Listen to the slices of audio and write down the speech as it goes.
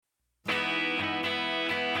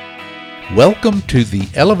Welcome to the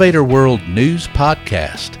Elevator World News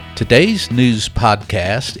Podcast. Today's news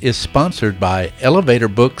podcast is sponsored by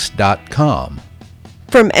ElevatorBooks.com.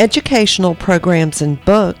 From educational programs and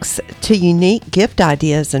books to unique gift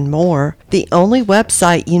ideas and more, the only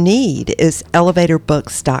website you need is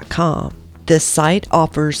ElevatorBooks.com. This site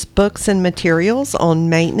offers books and materials on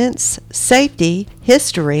maintenance, safety,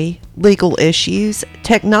 history, legal issues,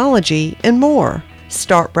 technology, and more.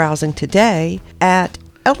 Start browsing today at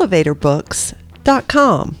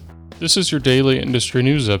ElevatorBooks.com. This is your daily industry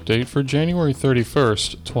news update for January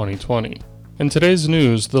 31st, 2020. In today's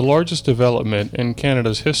news, the largest development in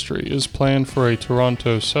Canada's history is planned for a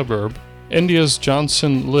Toronto suburb. India's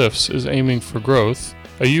Johnson Lifts is aiming for growth.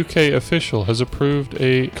 A UK official has approved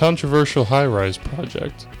a controversial high-rise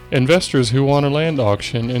project. Investors who want a land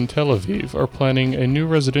auction in Tel Aviv are planning a new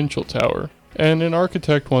residential tower. And an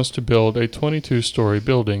architect wants to build a 22-story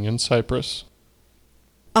building in Cyprus.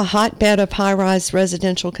 A hotbed of high-rise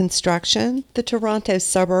residential construction, the Toronto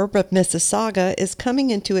suburb of Mississauga is coming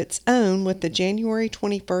into its own with the January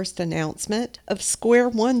 21st announcement of Square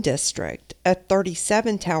One District, a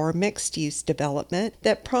 37-tower mixed-use development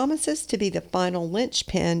that promises to be the final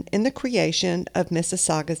linchpin in the creation of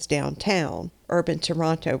Mississauga's downtown, Urban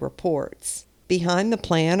Toronto reports. Behind the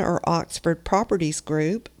plan are Oxford Properties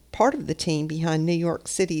Group, part of the team behind New York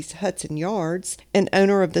City's Hudson Yards, and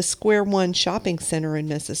owner of the Square One shopping center in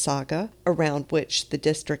Mississauga, around which the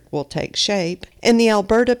district will take shape, and the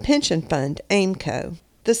Alberta Pension Fund, AIMCO.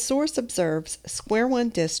 The source observes Square One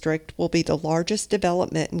District will be the largest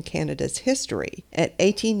development in Canada's history, at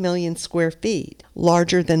 18 million square feet,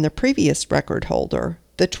 larger than the previous record holder,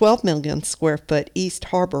 the 12 million square foot East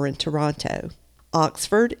Harbour in Toronto.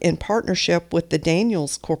 Oxford, in partnership with the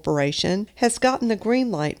Daniels Corporation, has gotten the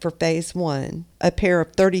green light for Phase 1, a pair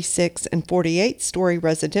of 36 and 48-story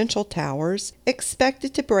residential towers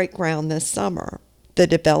expected to break ground this summer. The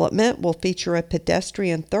development will feature a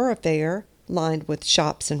pedestrian thoroughfare lined with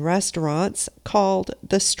shops and restaurants called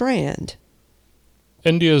The Strand.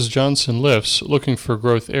 India's Johnson Lifts, looking for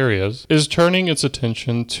growth areas, is turning its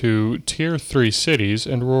attention to Tier 3 cities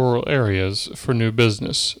and rural areas for new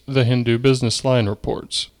business, the Hindu Business Line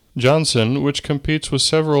reports. Johnson, which competes with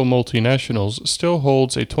several multinationals, still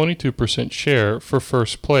holds a 22% share for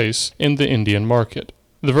first place in the Indian market.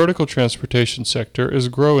 The vertical transportation sector is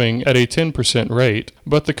growing at a 10% rate,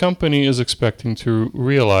 but the company is expecting to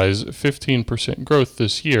realize 15% growth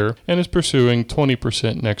this year and is pursuing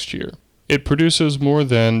 20% next year. It produces more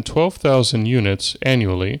than 12,000 units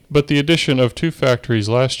annually, but the addition of 2 factories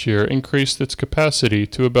last year increased its capacity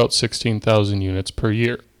to about 16,000 units per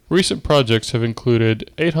year. Recent projects have included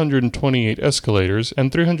 828 escalators and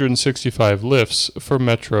 365 lifts for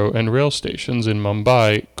metro and rail stations in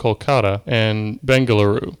Mumbai, Kolkata, and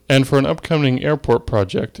Bengaluru. And for an upcoming airport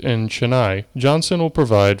project in Chennai, Johnson will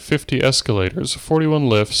provide 50 escalators, 41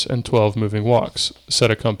 lifts, and 12 moving walks,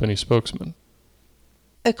 said a company spokesman.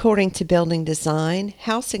 According to Building Design,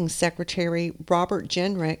 Housing Secretary Robert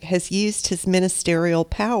Jenrick has used his ministerial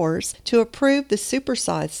powers to approve the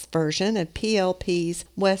supersized version of PLP's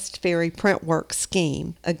West Ferry Printworks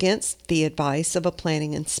scheme against the advice of a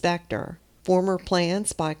planning inspector. Former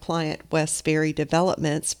plans by client West Ferry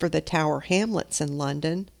Developments for the Tower Hamlets in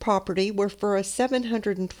London property were for a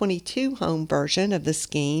 722-home version of the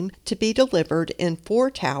scheme to be delivered in 4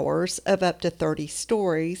 towers of up to 30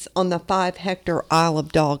 stories on the 5-hectare Isle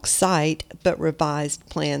of Dogs site, but revised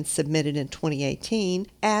plans submitted in 2018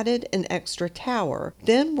 added an extra tower,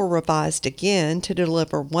 then were revised again to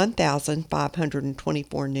deliver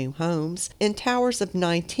 1,524 new homes in towers of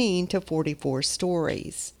 19 to 44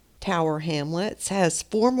 stories. Tower Hamlets has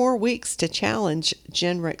 4 more weeks to challenge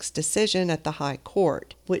Jenrick's decision at the High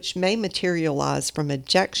Court, which may materialize from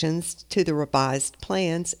objections to the revised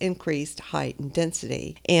plans' increased height and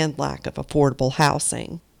density and lack of affordable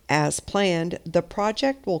housing. As planned, the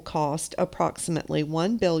project will cost approximately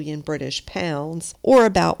 1 billion British pounds, or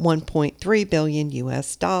about 1.3 billion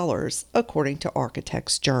US dollars, according to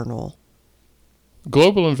Architects Journal.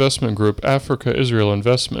 Global investment group Africa Israel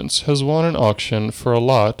Investments has won an auction for a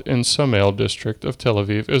lot in Samail district of Tel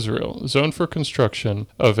Aviv, Israel, zoned for construction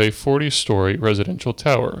of a 40-story residential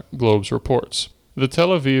tower, Globes reports. The Tel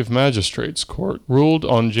Aviv Magistrates Court ruled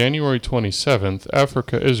on January 27th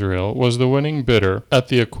Africa Israel was the winning bidder at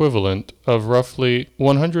the equivalent of roughly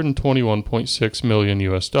 121.6 million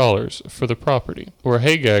US dollars for the property, where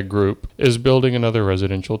Hagag Group is building another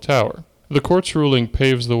residential tower. The court's ruling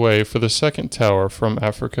paves the way for the second tower from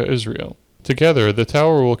Africa Israel. Together, the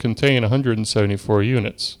tower will contain 174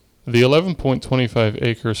 units. The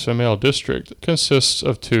 11.25-acre Samail district consists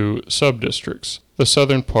of 2 sub-districts. The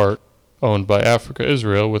southern part owned by Africa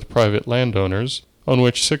Israel with private landowners, on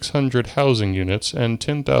which 600 housing units and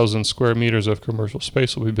 10,000 square meters of commercial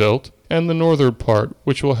space will be built, and the northern part,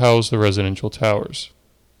 which will house the residential towers.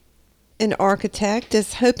 An architect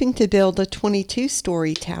is hoping to build a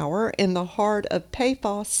 22-story tower in the heart of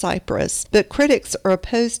Paphos, Cyprus, but critics are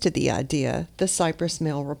opposed to the idea, the Cyprus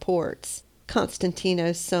Mail reports.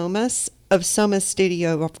 Konstantinos Somas of Somas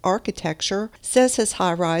Studio of Architecture says his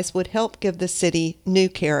high-rise would help give the city new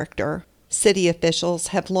character. City officials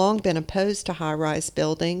have long been opposed to high-rise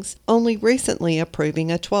buildings, only recently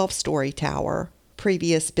approving a 12-story tower.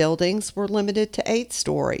 Previous buildings were limited to 8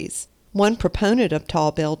 stories. One proponent of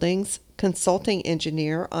tall buildings, consulting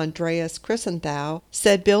engineer Andreas Chrysanthou,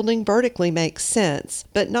 said building vertically makes sense,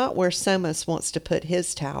 but not where Somas wants to put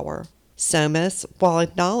his tower. Somas, while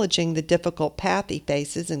acknowledging the difficult path he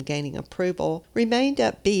faces in gaining approval, remained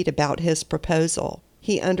upbeat about his proposal.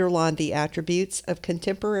 He underlined the attributes of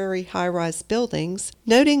contemporary high-rise buildings,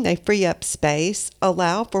 noting they free up space,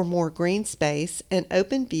 allow for more green space and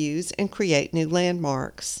open views, and create new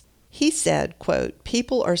landmarks. He said, quote,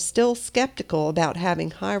 "People are still skeptical about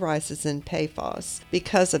having high-rises in Paphos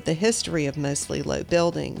because of the history of mostly low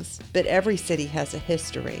buildings, but every city has a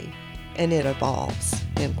history, and it evolves,"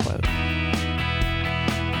 end quote.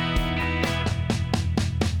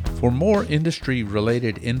 For more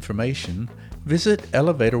industry-related information, visit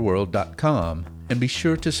elevatorworld.com and be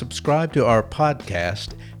sure to subscribe to our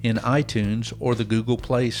podcast in iTunes or the Google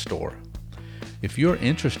Play Store. If you're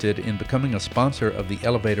interested in becoming a sponsor of the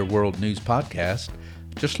Elevator World News Podcast,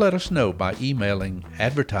 just let us know by emailing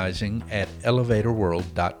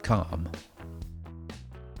advertising@elevatorworld.com.